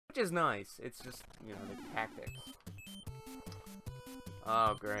Which is nice. It's just, you know, the tactics.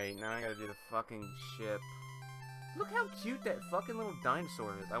 Oh, great. Now I gotta do the fucking ship. Look how cute that fucking little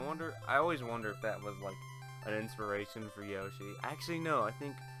dinosaur is. I always wonder if that was, like, an inspiration for Yoshi. Actually, no, I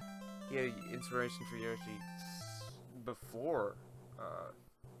think he had inspiration for Yoshi before,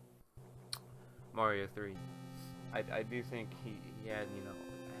 Mario 3. I do think he had, you know,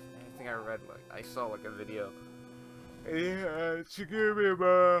 I think I read, like, I saw, like, a video. Yeah,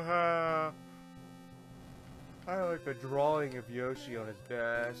 I like a drawing of Yoshi on his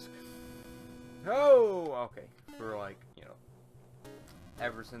desk. Oh, okay. For, like, you know,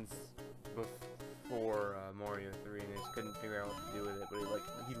 ever since before Mario 3, and he just couldn't figure out what to do with it, but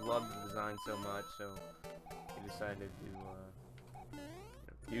he loved the design so much, so he decided to, you know,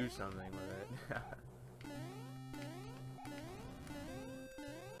 do something with it.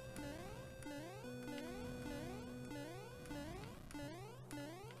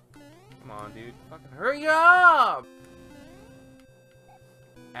 Come on, dude. Fucking hurry up!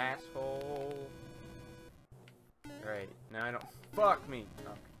 Asshole. Right, now I don't... Fuck me!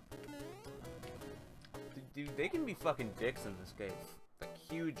 Okay. Dude, they can be fucking dicks in this game. Like,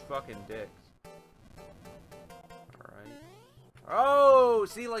 huge fucking dicks. Alright. Oh!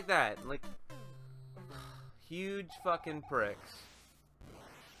 See, like that. Like... Huge fucking pricks.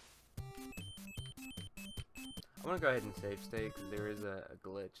 I'm gonna go ahead and save state, because there is a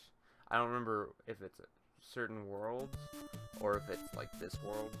glitch. I don't remember if it's a certain worlds, or if it's, like, this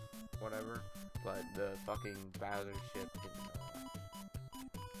world, whatever, but the fucking Bowser ship can,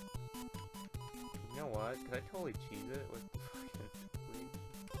 you know what? Could I totally cheese it with fucking squeeze?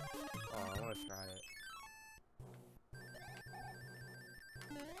 Oh, I wanna try it.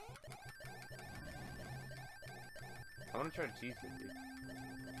 I wanna try to cheese it, dude.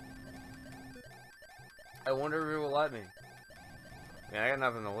 I wonder if it will let me. Yeah, I got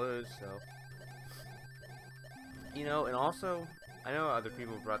nothing to lose, so. You know, and also, I know other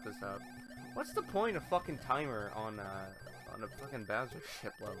people brought this up. What's the point of fucking timer on a fucking Bowser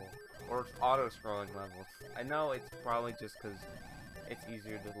ship level? Or auto-scrolling levels? I know it's probably just because it's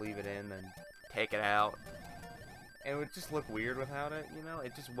easier to leave it in than take it out. And it would just look weird without it, you know?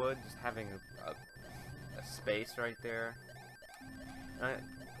 It just would, just having a space right there.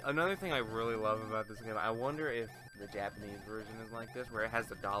 Another thing I really love about this game, I wonder if the Japanese version is like this, where it has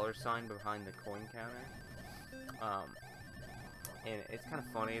the $sign behind the coin counter. And it's kind of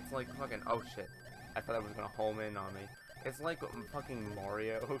funny. It's like fucking, oh shit, I thought that was gonna home in on me. It's like fucking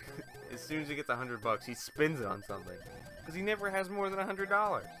Mario. As soon as he gets $100, he spins it on something, because he never has more than $100.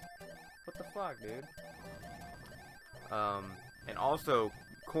 What the fuck, dude? And also,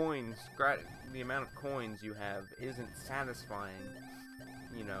 coins, the amount of coins you have isn't satisfying.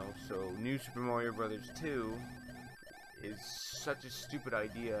 You know, so New Super Mario Brothers 2 is such a stupid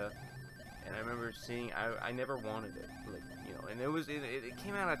idea, and I remember seeing, I never wanted it, like, you know, and it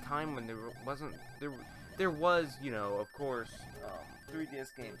came out at a time when there was, you know, of course,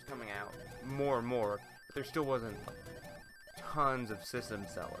 3DS games coming out more and more, but there still wasn't tons of system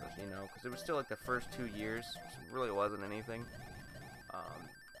sellers, you know, because it was still like the first 2 years, so it really wasn't anything,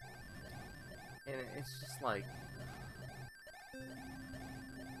 and it's just like,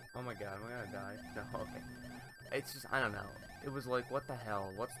 oh my god, am I gonna die? No, okay. It's just, I don't know. It was like, what the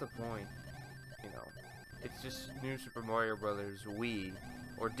hell? What's the point? You know, it's just New Super Mario Brothers Wii,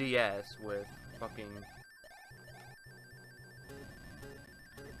 or DS, with fucking,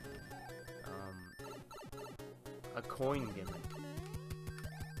 a coin gimmick.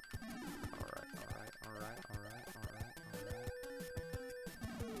 Alright.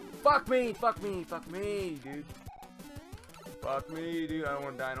 Fuck me, dude. Fuck me, dude. I don't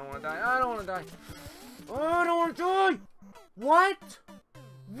wanna die, I don't wanna die. Oh, I don't wanna die! What?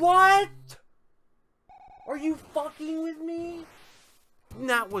 What? Are you fucking with me?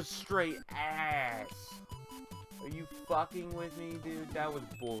 That was straight ass. Are you fucking with me, dude? That was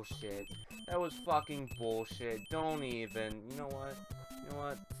bullshit. That was fucking bullshit. Don't even. You know what?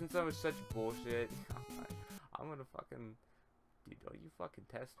 Since that was such bullshit, I'm gonna fucking... Dude, don't you fucking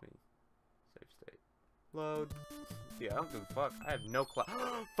test me. Save state. Load. Yeah, I don't give a fuck. I have no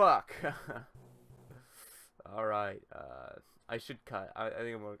fuck! Alright, I should cut. I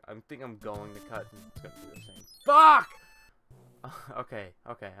think I'm going to cut, and it's gonna do the same. Fuck! Okay.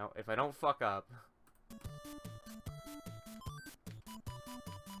 If I don't fuck up,